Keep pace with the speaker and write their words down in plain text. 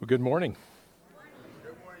good morning.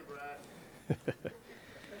 Good morning, Brad.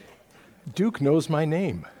 Duke knows my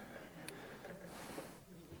name.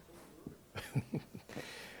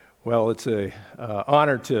 Well, it's an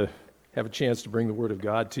honor to have a chance to bring the Word of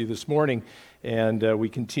God to you this morning, and we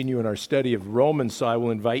continue in our study of Romans, so I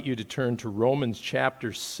will invite you to turn to Romans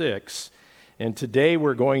chapter 6, and today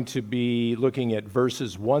we're going to be looking at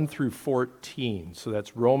verses 1 through 14. So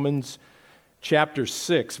that's Romans chapter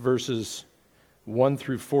 6, verses 1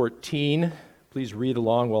 through 14. Please read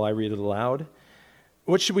along while I read it aloud.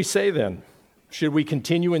 What should we say then? Should we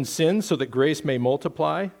continue in sin so that grace may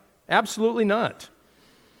multiply? Absolutely not.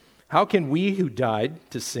 How can we who died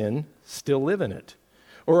to sin still live in it?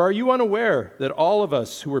 Or are you unaware that all of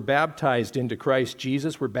us who were baptized into Christ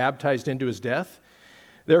Jesus were baptized into his death?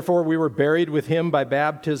 Therefore we were buried with him by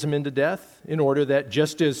baptism into death, in order that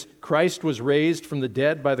just as Christ was raised from the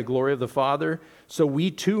dead by the glory of the Father, so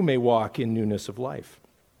we too may walk in newness of life.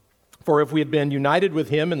 For if we have been united with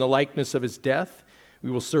him in the likeness of his death,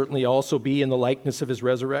 we will certainly also be in the likeness of his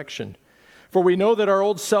resurrection. For we know that our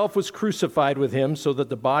old self was crucified with him, so that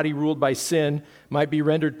the body ruled by sin might be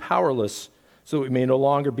rendered powerless, so that we may no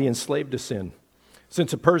longer be enslaved to sin.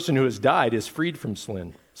 Since a person who has died is freed from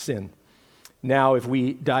sin. Now, if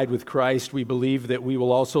we died with Christ, we believe that we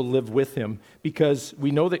will also live with him, because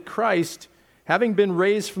we know that Christ, having been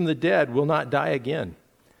raised from the dead, will not die again.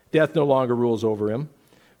 Death no longer rules over him.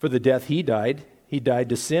 For the death he died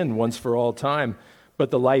to sin once for all time.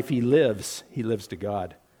 But the life he lives to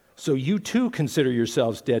God. So you too consider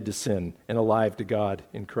yourselves dead to sin and alive to God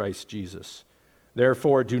in Christ Jesus.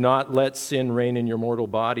 Therefore, do not let sin reign in your mortal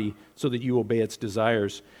body so that you obey its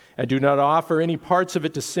desires. And do not offer any parts of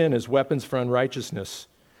it to sin as weapons for unrighteousness.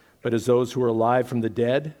 But as those who are alive from the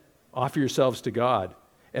dead, offer yourselves to God,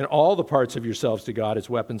 and all the parts of yourselves to God as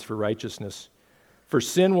weapons for righteousness. For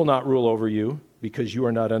sin will not rule over you, because you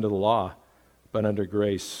are not under the law, but under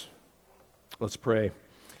grace. Let's pray.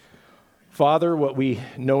 Father, what we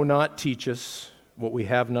know not, teach us. What we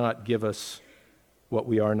have not, give us. What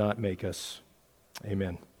we are not, make us.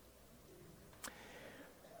 Amen.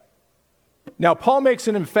 Now, Paul makes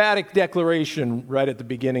an emphatic declaration right at the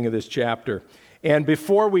beginning of this chapter. And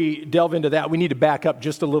before we delve into that, we need to back up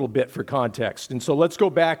just a little bit for context. And so let's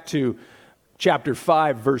go back to chapter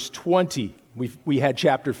 5, verse 20. We had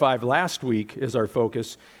chapter 5 last week as our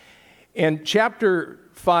focus. And chapter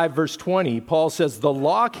 5, verse 20, Paul says, the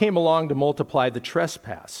law came along to multiply the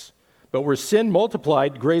trespass. But where sin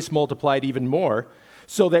multiplied, grace multiplied even more,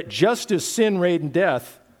 so that just as sin reigned in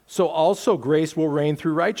death, so also grace will reign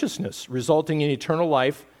through righteousness, resulting in eternal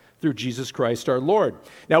life through Jesus Christ our Lord.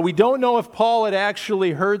 Now, we don't know if Paul had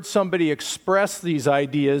actually heard somebody express these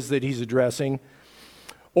ideas that he's addressing,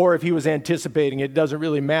 or if he was anticipating it. It doesn't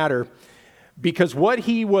really matter, because what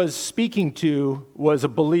he was speaking to was a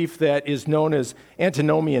belief that is known as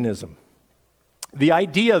antinomianism. The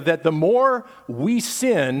idea that the more we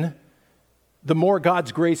sin, the more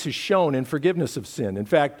God's grace is shown in forgiveness of sin. In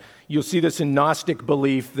fact, you'll see this in Gnostic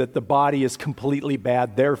belief that the body is completely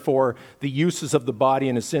bad. Therefore, the uses of the body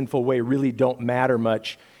in a sinful way really don't matter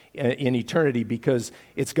much in eternity, because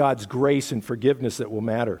it's God's grace and forgiveness that will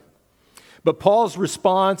matter. But Paul's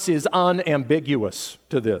response is unambiguous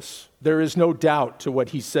to this. There is no doubt to what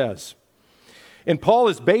he says. And Paul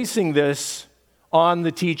is basing this on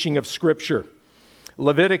the teaching of Scripture.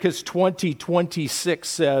 Leviticus 20:26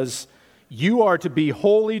 says, you are to be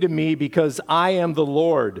holy to me because I am the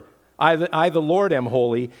Lord. I, the Lord, am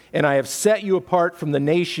holy, and I have set you apart from the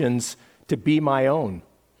nations to be my own.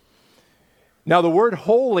 Now, the word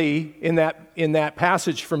holy in that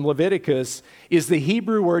passage from Leviticus is the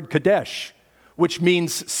Hebrew word kadesh, which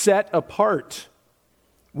means set apart.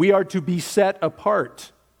 We are to be set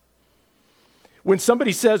apart. When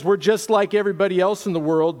somebody says we're just like everybody else in the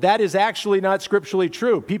world, that is actually not scripturally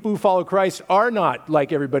true. People who follow Christ are not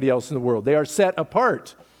like everybody else in the world. They are set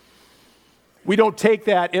apart. We don't take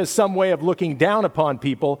that as some way of looking down upon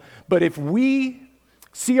people, but if we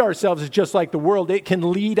see ourselves as just like the world, it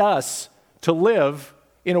can lead us to live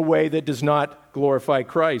in a way that does not glorify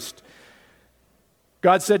Christ.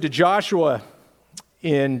 God said to Joshua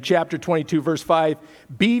in chapter 22, verse 5,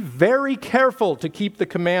 be very careful to keep the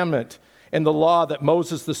commandment and the law that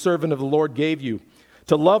Moses, the servant of the Lord, gave you,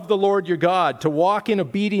 to love the Lord your God, to walk in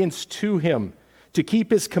obedience to him, to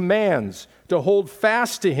keep his commands, to hold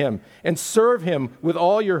fast to him, and serve him with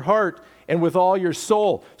all your heart and with all your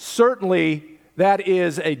soul. Certainly, that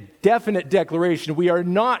is a definite declaration. We are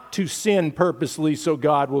not to sin purposely so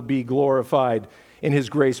God will be glorified and his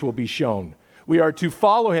grace will be shown. We are to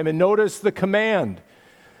follow him. And notice the command.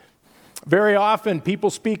 Very often people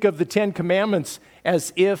speak of the Ten Commandments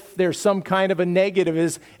as if they're some kind of a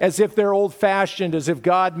negative, as if they're old-fashioned, as if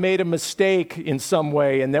God made a mistake in some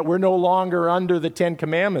way and that we're no longer under the Ten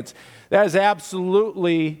Commandments. That is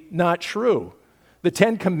absolutely not true. The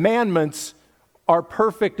Ten Commandments are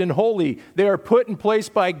perfect and holy. They are put in place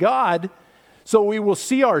by God so we will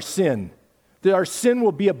see our sin, that our sin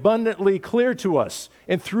will be abundantly clear to us.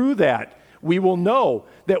 And through that, we will know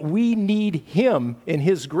that we need Him in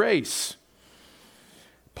His grace.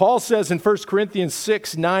 Paul says in 1 Corinthians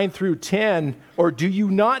 6, 9 through 10, or do you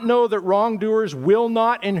not know that wrongdoers will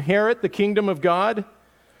not inherit the kingdom of God?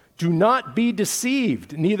 Do not be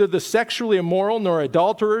deceived. Neither the sexually immoral, nor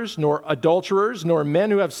adulterers, nor men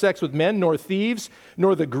who have sex with men, nor thieves,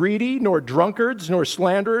 nor the greedy, nor drunkards, nor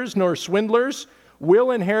slanderers, nor swindlers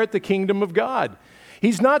will inherit the kingdom of God.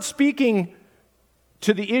 He's not speaking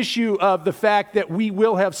to the issue of the fact that we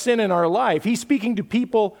will have sin in our life. He's speaking to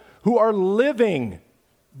people who are living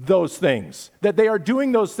those things, that they are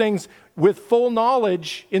doing those things with full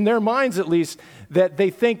knowledge, in their minds at least, that they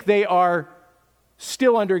think they are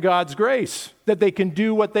still under God's grace, that they can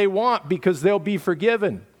do what they want because they'll be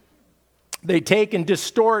forgiven. They take and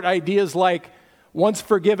distort ideas like once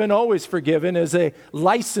forgiven, always forgiven as a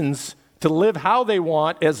license to live how they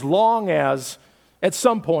want as long as at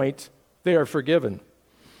some point they are forgiven.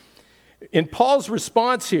 In Paul's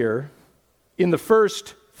response here, in the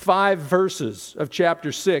first 5 verses of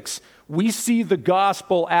chapter 6, we see the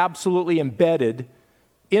gospel absolutely embedded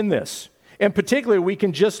in this. And particularly, we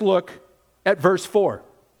can just look at verse 4,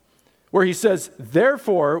 where he says,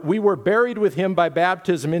 therefore, we were buried with him by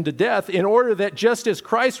baptism into death, in order that just as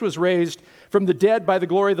Christ was raised from the dead by the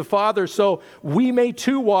glory of the Father, so we may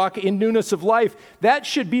too walk in newness of life. That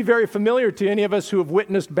should be very familiar to any of us who have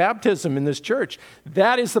witnessed baptism in this church.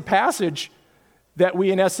 That is the passage that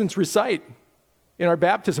we, in essence, recite in our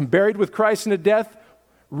baptism. Buried with Christ into death,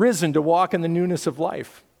 risen to walk in the newness of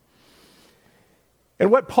life.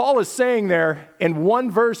 And what Paul is saying there, and one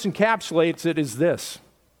verse encapsulates it, is this: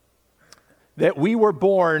 that we were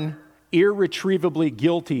born irretrievably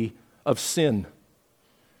guilty of sin.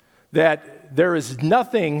 That there is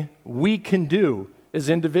nothing we can do as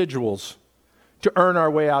individuals to earn our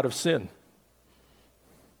way out of sin.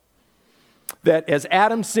 That as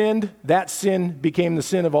Adam sinned, that sin became the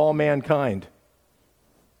sin of all mankind.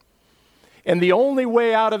 And the only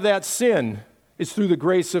way out of that sin is through the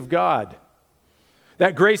grace of God.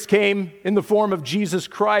 That grace came in the form of Jesus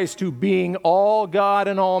Christ, who being all God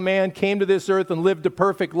and all man, came to this earth and lived a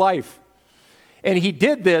perfect life. And he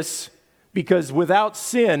did this because without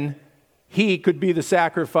sin, he could be the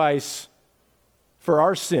sacrifice for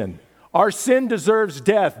our sin. Our sin deserves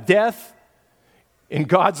death. Death, in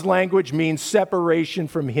God's language, means separation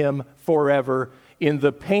from him forever in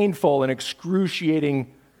the painful and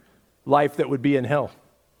excruciating life that would be in hell.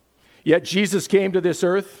 Yet Jesus came to this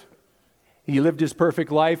earth. He lived his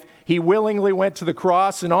perfect life. He willingly went to the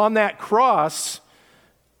cross, and on that cross,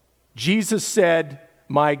 Jesus said,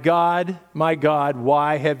 my God,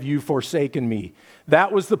 why have you forsaken me?"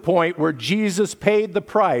 That was the point where Jesus paid the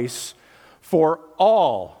price for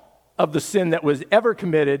all of the sin that was ever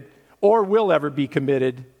committed or will ever be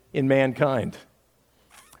committed in mankind.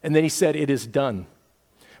 And then he said, "It is done."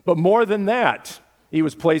 But more than that, he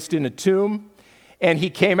was placed in a tomb, and he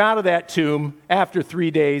came out of that tomb after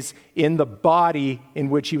 3 days in the body in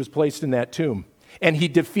which he was placed in that tomb. And he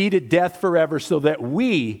defeated death forever so that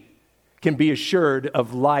we can be assured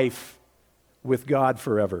of life with God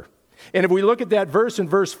forever. And if we look at that verse in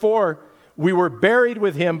verse 4, we were buried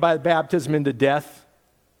with him by baptism into death.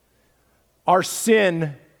 Our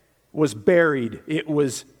sin was buried. It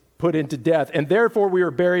was put into death. And therefore we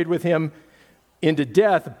were buried with him into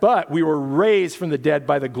death, but we were raised from the dead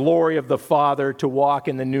by the glory of the Father to walk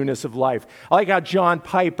in the newness of life. I like how John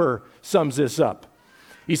Piper sums this up.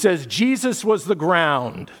 He says, Jesus was the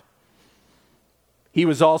ground. He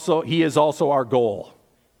is also our goal,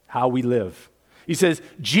 how we live. He says,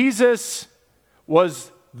 Jesus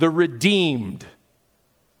was the redeemed.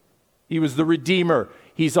 He was the Redeemer.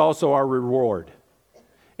 He's also our reward.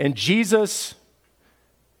 And Jesus,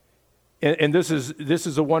 and this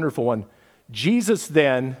is a wonderful one, Jesus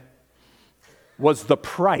then was the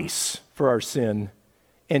price for our sin,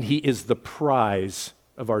 and he is the prize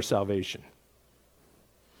of our salvation.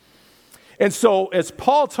 And so as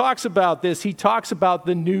Paul talks about this, he talks about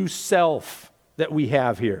the new self that we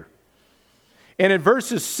have here. And in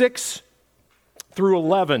verses 6 through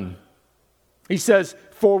 11, he says,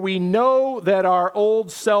 "For we know that our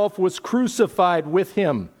old self was crucified with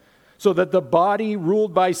him, so that the body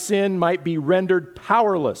ruled by sin might be rendered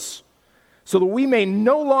powerless, so that we may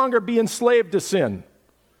no longer be enslaved to sin.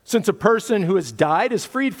 since a person who has died is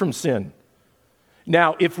freed from sin.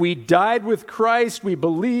 Now, if we died with Christ, we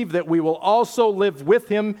believe that we will also live with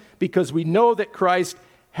him, because we know that Christ,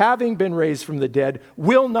 having been raised from the dead,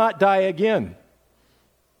 will not die again.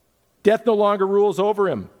 Death no longer rules over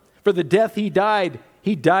him. For the death he died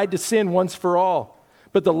to sin once for all.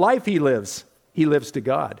 But the life he lives to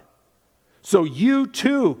God. So you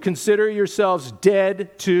too consider yourselves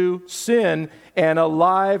dead to sin and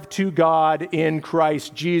alive to God in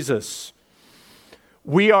Christ Jesus.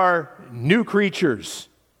 We are new creatures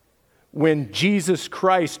when Jesus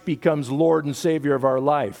Christ becomes Lord and Savior of our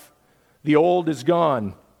life. The old is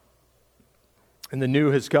gone and the new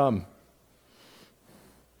has come.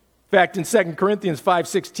 In fact, in 2 Corinthians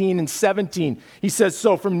 5:16 and 17, he says,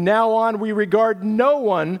 so from now on we regard no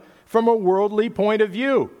one from a worldly point of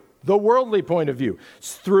view. The worldly point of view.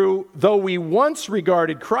 Though we once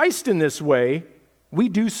regarded Christ in this way, we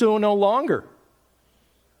do so no longer.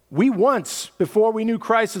 We once, before we knew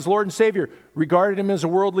Christ as Lord and Savior, regarded him as in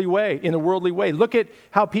a worldly way. Look at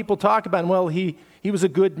how people talk about him. Well, he was a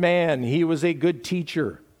good man. He was a good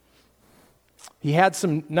teacher. He had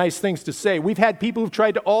some nice things to say. We've had people who've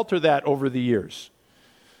tried to alter that over the years.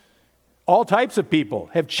 All types of people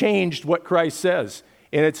have changed what Christ says.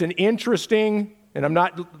 And it's an interesting, and I'm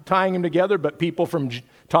not tying them together, but people from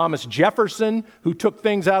Thomas Jefferson, who took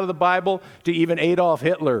things out of the Bible, to even Adolf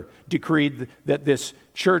Hitler decreed that this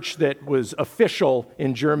church that was official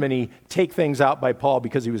in Germany take things out by Paul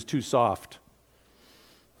because he was too soft.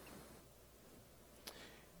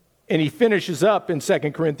 And he finishes up in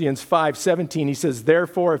 2 Corinthians 5:17. He says,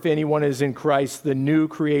 therefore, if anyone is in Christ, the new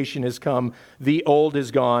creation has come. The old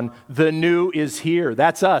is gone. The new is here.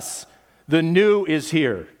 That's us. The new is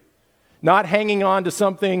here. Not hanging on to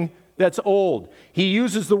something that's old. He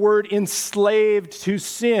uses the word enslaved to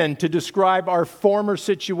sin to describe our former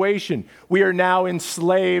situation. We are now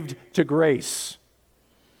enslaved to grace.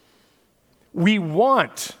 We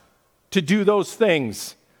want to do those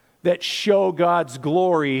things that show God's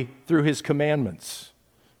glory through his commandments.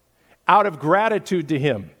 Out of gratitude to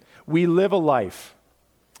him, we live a life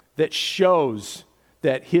that shows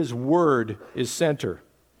that his word is center.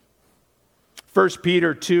 1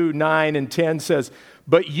 Peter 2:9 and 10 says,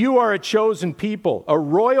 but you are a chosen people, a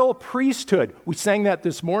royal priesthood. We sang that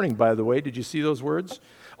this morning, by the way. Did you see those words?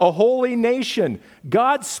 A holy nation,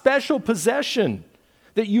 God's special possession,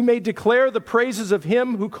 that you may declare the praises of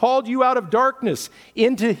him who called you out of darkness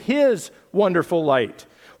into his wonderful light.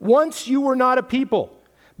 Once you were not a people,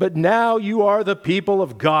 but now you are the people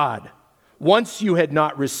of God. Once you had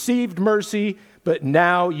not received mercy, but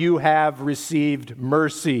now you have received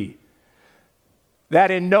mercy. That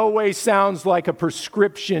in no way sounds like a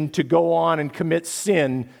prescription to go on and commit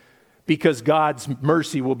sin because God's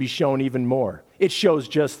mercy will be shown even more. It shows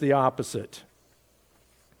just the opposite.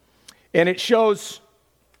 And it shows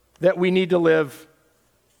that we need to live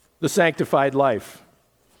the sanctified life.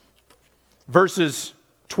 Verses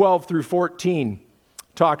 12 through 14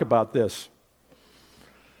 talk about this.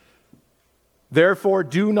 Therefore,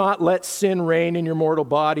 do not let sin reign in your mortal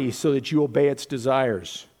body so that you obey its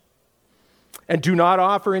desires. And do not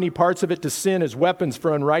offer any parts of it to sin as weapons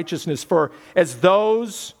for unrighteousness. For as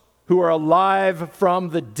those who are alive from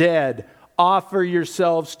the dead, offer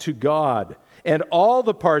yourselves to God, and all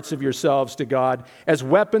the parts of yourselves to God as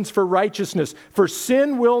weapons for righteousness. For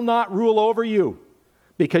sin will not rule over you,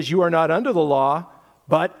 because you are not under the law,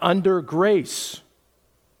 but under grace.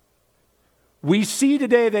 We see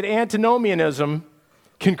today that antinomianism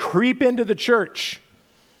can creep into the church,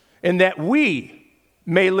 and that we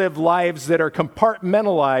may live lives that are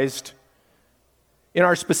compartmentalized in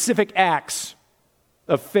our specific acts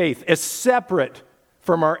of faith, as separate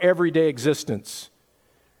from our everyday existence.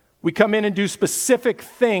 We come in and do specific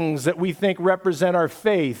things that we think represent our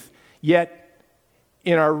faith, yet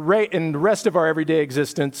in the rest of our everyday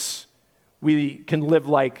existence, we can live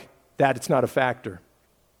like that. It's not a factor.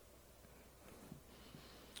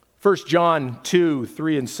 1 John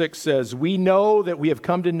 2:3 and 6 says, we know that we have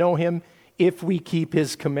come to know him if we keep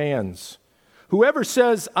his commands. Whoever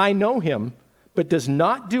says, I know him, but does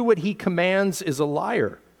not do what he commands is a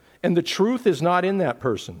liar, and the truth is not in that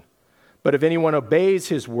person. But if anyone obeys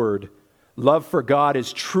his word, love for God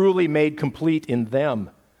is truly made complete in them.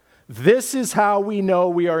 This is how we know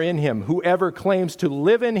we are in him. Whoever claims to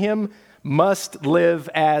live in him must live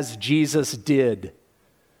as Jesus did.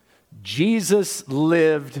 Jesus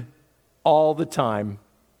lived all the time,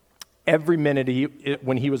 every minute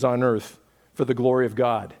when he was on earth, for the glory of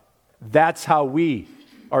God. That's how we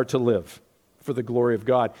are to live, for the glory of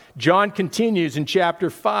God. John continues in chapter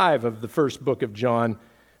 5 of the first book of John,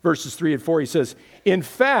 verses 3 and 4. He says, in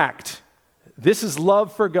fact, This is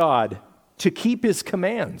love for God, to keep his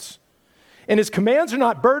commands. And his commands are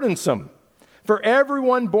not burdensome. For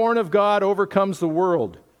everyone born of God overcomes the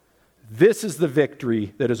world. This is the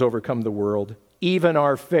victory that has overcome the world, even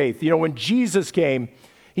our faith. You know, when Jesus came,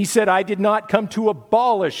 he said, I did not come to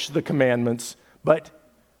abolish the commandments, but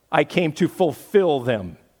I came to fulfill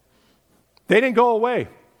them. They didn't go away.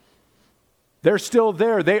 They're still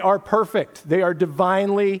there. They are perfect. They are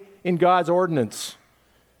divinely in God's ordinance.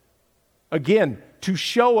 Again, to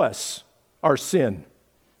show us our sin,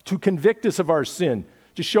 to convict us of our sin,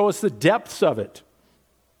 to show us the depths of it.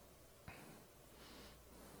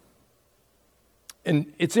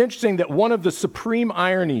 And it's interesting that one of the supreme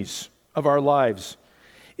ironies of our lives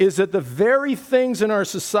is that the very things in our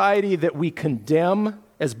society that we condemn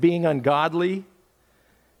as being ungodly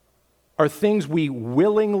are things we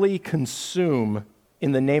willingly consume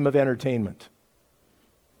in the name of entertainment.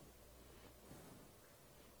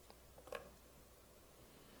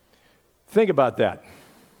 Think about that.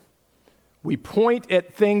 We point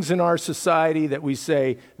at things in our society that we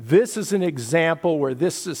say, this is an example where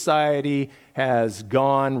this society has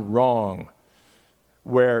gone wrong,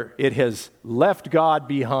 where it has left God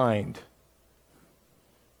behind.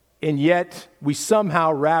 And yet, we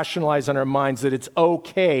somehow rationalize in our minds that it's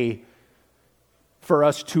okay for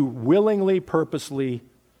us to willingly, purposely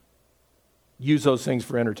use those things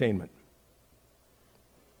for entertainment.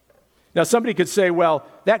 Now, somebody could say, well,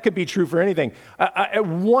 that could be true for anything. A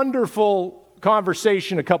wonderful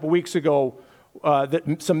conversation a couple weeks ago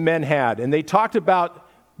that some men had, and they talked about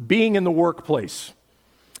being in the workplace,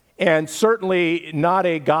 and certainly not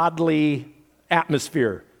a godly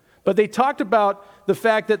atmosphere. But they talked about the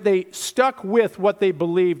fact that they stuck with what they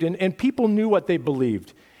believed, and people knew what they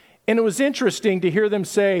believed. And it was interesting to hear them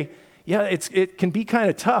say, yeah, it can be kind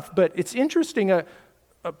of tough, but it's interesting. A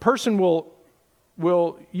person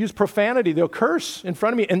will use profanity. They'll curse in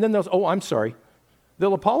front of me, and then I'm sorry.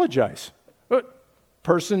 They'll apologize. But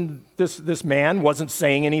this man wasn't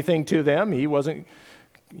saying anything to them. He wasn't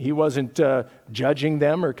judging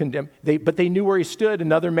them or condemning. But they knew where he stood.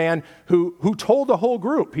 Another man who told the whole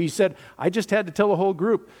group. He said, I just had to tell the whole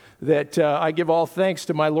group that I give all thanks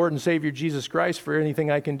to my Lord and Savior Jesus Christ for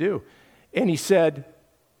anything I can do. And he said,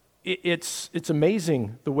 it's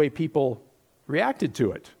amazing the way people reacted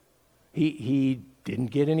to it. He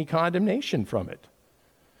didn't get any condemnation from it.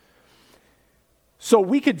 So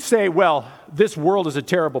we could say, well, this world is a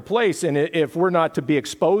terrible place, and if we're not to be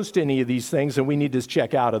exposed to any of these things, then we need to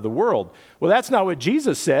check out of the world. Well, that's not what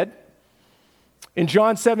Jesus said. In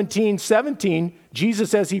John 17:17,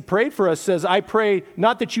 Jesus, as he prayed for us, says, I pray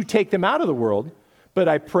not that you take them out of the world, but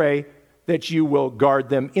I pray that you will guard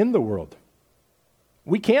them in the world.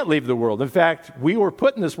 We can't leave the world. In fact, we were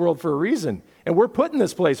put in this world for a reason, and we're put in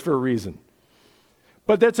this place for a reason.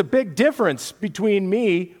 But that's a big difference between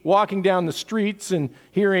me walking down the streets and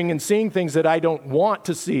hearing and seeing things that I don't want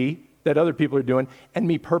to see that other people are doing, and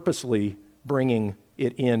me purposely bringing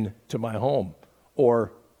it in to my home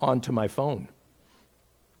or onto my phone.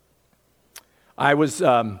 I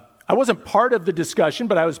wasn't part of the discussion,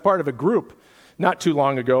 but I was part of a group not too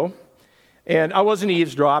long ago, and I wasn't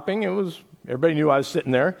eavesdropping. Everybody knew I was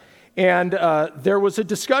sitting there. And there was a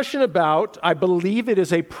discussion about, I believe it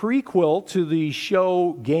is a prequel to the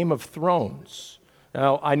show Game of Thrones.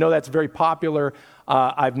 Now, I know that's very popular.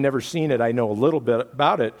 I've never seen it. I know a little bit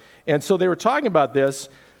about it. And so they were talking about this.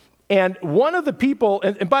 And one of the people,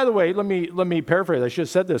 and by the way, let me paraphrase. I should have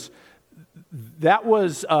said this. That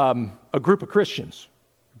was a group of Christians.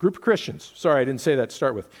 Sorry, I didn't say that to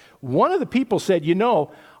start with. One of the people said,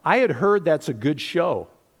 I had heard that's a good show.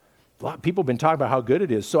 A lot of people have been talking about how good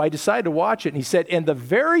it is. So I decided to watch it. And he said, in the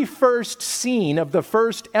very first scene of the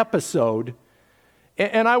first episode,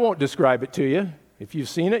 and I won't describe it to you. If you've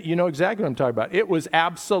seen it, you know exactly what I'm talking about. It was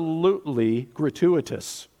absolutely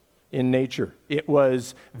gratuitous in nature. It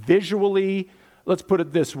was visually, let's put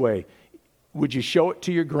it this way. Would you show it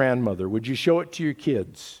to your grandmother? Would you show it to your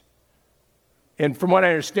kids? And from what I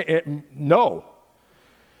understand, no.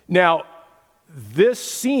 Now, this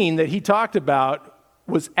scene that he talked about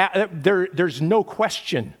there's no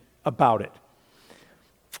question about it.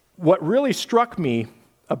 What really struck me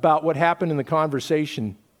about what happened in the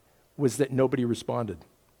conversation was that nobody responded.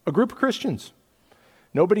 A group of Christians.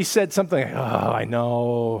 Nobody said something like, I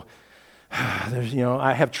know,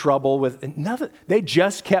 I have trouble with nothing. They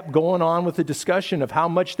just kept going on with the discussion of how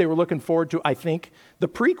much they were looking forward to, I think, the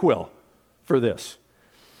prequel for this.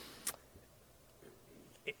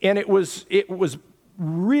 And it was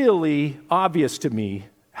really obvious to me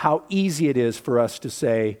how easy it is for us to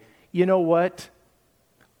say, you know what?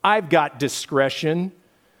 I've got discretion.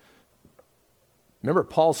 Remember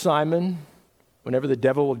Paul Simon Whenever the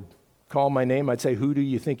devil would call my name, I'd say, "Who do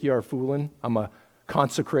you think you are fooling? I'm a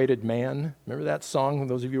consecrated man." Remember that song,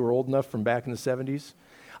 those of you who are old enough, from back in the 70s?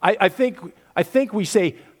 I think we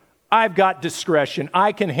say, "I've got discretion.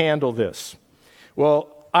 I can handle this." Well,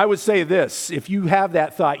 I would say this: if you have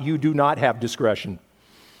that thought, you do not have discretion.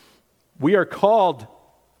 We are called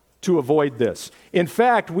to avoid this. In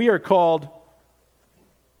fact, we are called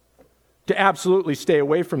to absolutely stay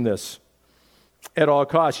away from this at all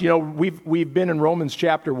costs. You know, we've been in Romans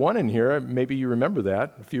chapter 1 in here. Maybe you remember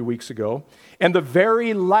that a few weeks ago. And the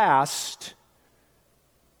very last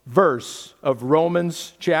verse of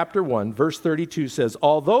Romans chapter 1, verse 32 says,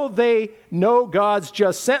 "Although they know God's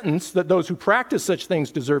just sentence, that those who practice such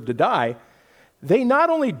things deserve to die, they not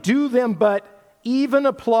only do them, but even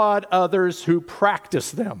applaud others who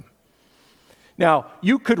practice them." Now,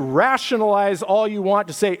 you could rationalize all you want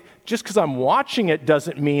to say, just because I'm watching it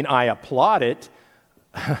doesn't mean I applaud it.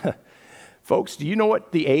 Folks, do you know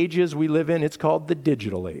what the age is we live in? It's called the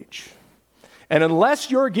digital age. And unless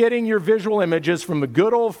you're getting your visual images from the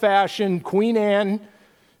good old-fashioned Queen Anne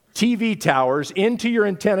TV towers into your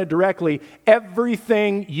antenna directly,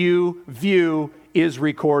 everything you view is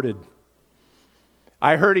recorded.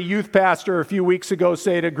 I heard a youth pastor a few weeks ago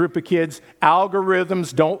say to a group of kids,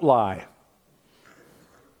 "Algorithms don't lie."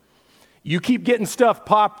 You keep getting stuff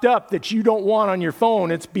popped up that you don't want on your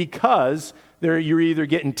phone, it's because you're either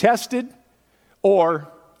getting tested or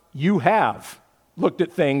you have looked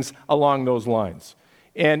at things along those lines.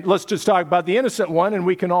 And let's just talk about the innocent one, and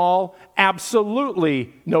we can all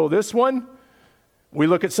absolutely know this one. We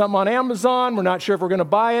look at something on Amazon, we're not sure if we're going to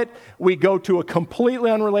buy it. We go to a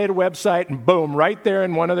completely unrelated website, and boom, right there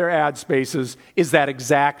in one of their ad spaces is that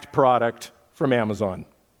exact product from Amazon.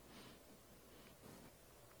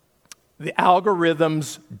 The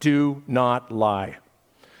algorithms do not lie.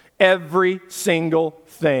 Every single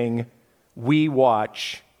thing we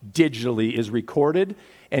watch digitally is recorded,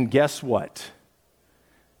 and guess what?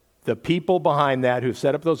 The people behind that who've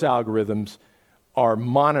set up those algorithms are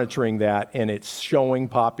monitoring that, and it's showing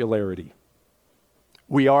popularity.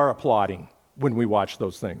 We are applauding when we watch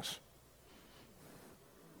those things.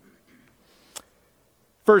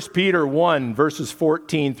 1 Peter 1, verses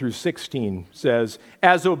 14 through 16 says,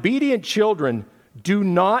 "As obedient children, do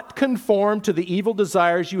not conform to the evil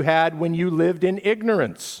desires you had when you lived in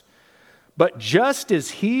ignorance. But just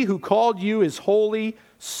as he who called you is holy,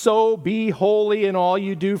 so be holy in all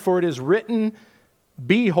you do, for it is written,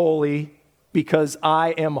 'Be holy, because I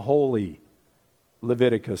am holy.'"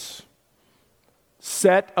 Leviticus.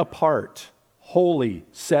 Set apart. Holy,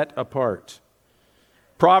 set apart.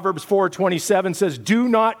 Proverbs 4:27 says, "Do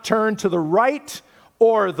not turn to the right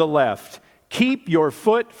or the left. Keep your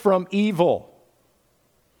foot from evil."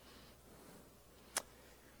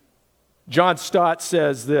 John Stott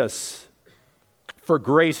says this, "For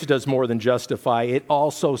grace does more than justify, it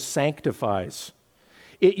also sanctifies.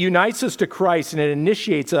 It unites us to Christ, and it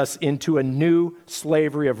initiates us into a new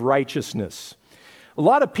slavery of righteousness." A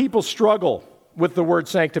lot of people struggle with the word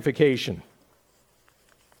sanctification.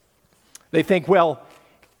 They think, well,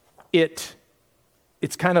 it's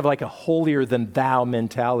kind of like a holier-than-thou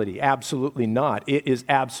mentality. Absolutely not. It is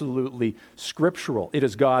absolutely scriptural. It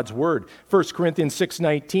is God's word. 1 Corinthians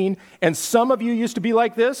 6:19, "And some of you used to be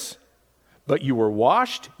like this, but you were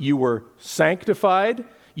washed, you were sanctified,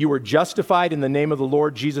 you were justified in the name of the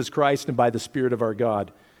Lord Jesus Christ and by the Spirit of our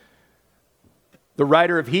God." The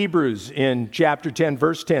writer of Hebrews in chapter 10,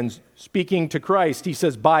 verse 10, speaking to Christ, he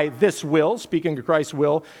says, "By this will," speaking of Christ's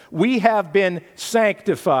will, "we have been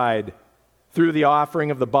sanctified through the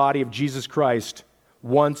offering of the body of Jesus Christ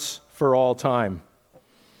once for all time."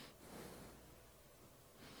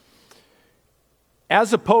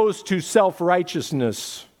 As opposed to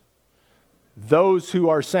self-righteousness, those who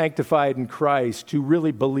are sanctified in Christ, who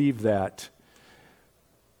really believe that,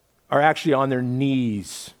 are actually on their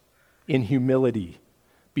knees in humility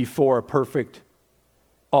before a perfect,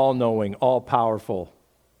 all-knowing, all-powerful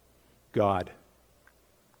God.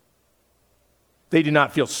 They do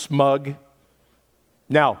not feel smug.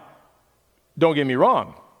 Now, don't get me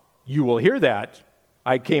wrong. You will hear that.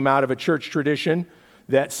 I came out of a church tradition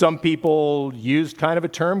that some people used kind of a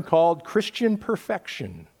term called Christian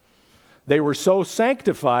perfection. They were so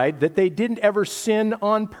sanctified that they didn't ever sin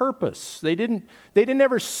on purpose. They didn't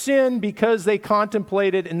ever sin because they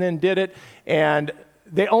contemplated and then did it, and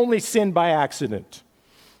they only sinned by accident.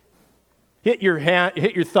 Hit your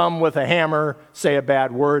thumb with a hammer, say a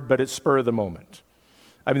bad word, but it's spur of the moment.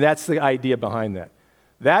 I mean, that's the idea behind that.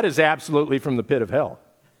 That is absolutely from the pit of hell.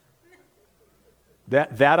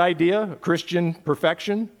 That idea, Christian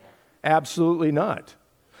perfection, absolutely not.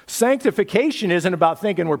 Sanctification isn't about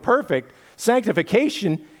thinking we're perfect.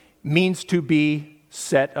 Sanctification means to be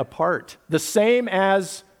set apart. The same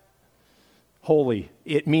as holy.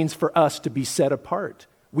 It means for us to be set apart.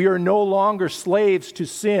 We are no longer slaves to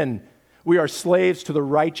sin. We are slaves to the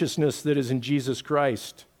righteousness that is in Jesus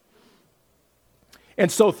Christ.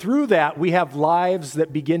 And so through that, we have lives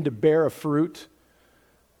that begin to bear a fruit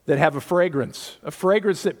that have a fragrance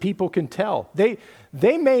that people can tell. They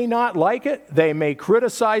may not like it. They may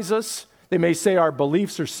criticize us. They may say our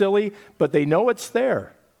beliefs are silly, but they know it's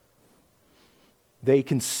there. They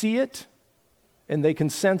can see it and they can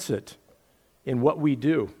sense it in what we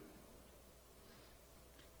do.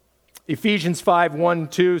 Ephesians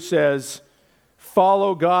 5:1-2 says,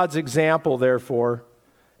 "Follow God's example, therefore,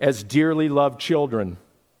 as dearly loved children,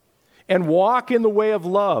 and walk in the way of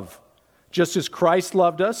love, just as Christ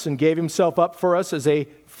loved us and gave himself up for us as a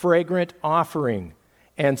fragrant offering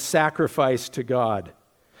and sacrifice to God."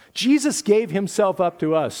 Jesus gave himself up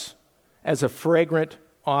to us as a fragrant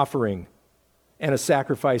offering and a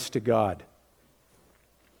sacrifice to God.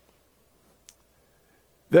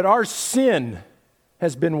 That our sin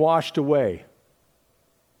has been washed away.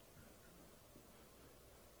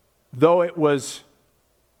 Though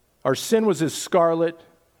our sin was as scarlet,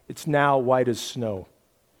 it's now white as snow.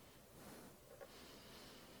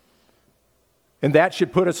 And that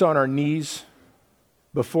should put us on our knees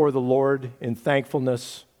before the Lord in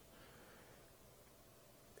thankfulness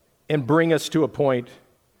and bring us to a point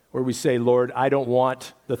where we say, "Lord, I don't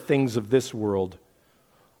want the things of this world.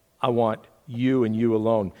 I want you and you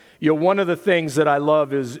alone." One of the things that I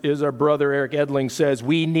love is our brother Eric Edling says,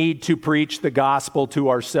 we need to preach the gospel to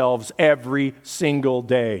ourselves every single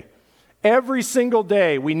day. Every single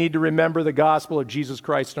day we need to remember the gospel of Jesus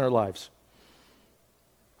Christ in our lives.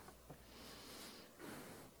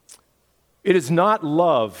 It is not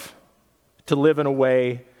love to live in a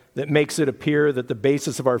way that makes it appear that the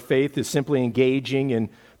basis of our faith is simply engaging in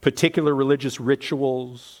particular religious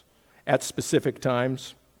rituals at specific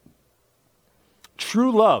times.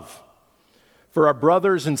 True love for our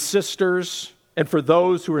brothers and sisters and for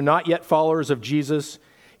those who are not yet followers of Jesus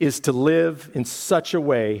is to live in such a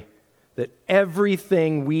way that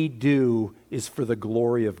everything we do is for the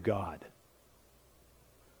glory of God.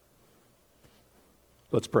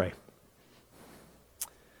 Let's pray.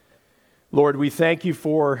 Lord, we thank you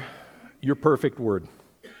for your perfect word.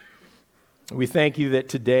 We thank you that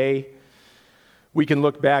today we can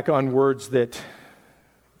look back on words that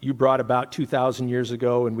you brought about 2,000 years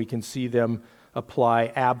ago and we can see them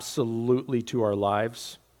apply absolutely to our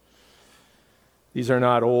lives. These are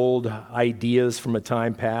not old ideas from a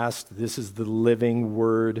time past. This is the living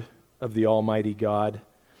word of the Almighty God.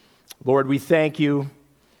 Lord, we thank you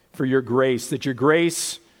for your grace, that your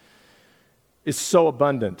grace is so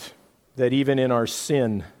abundant that even in our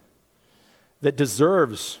sin that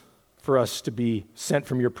deserves for us to be sent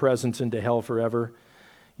from your presence into hell forever,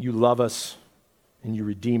 you love us and you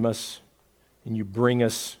redeem us and you bring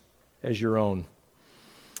us as your own.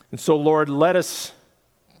 And so, Lord, let us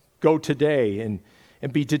go today and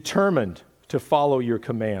be determined to follow your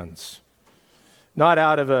commands, not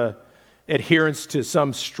out of a adherence to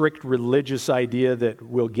some strict religious idea that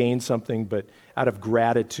we'll gain something, but out of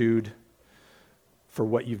gratitude for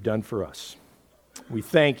what you've done for us. We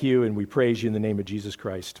thank you and we praise you in the name of Jesus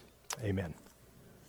Christ. Amen.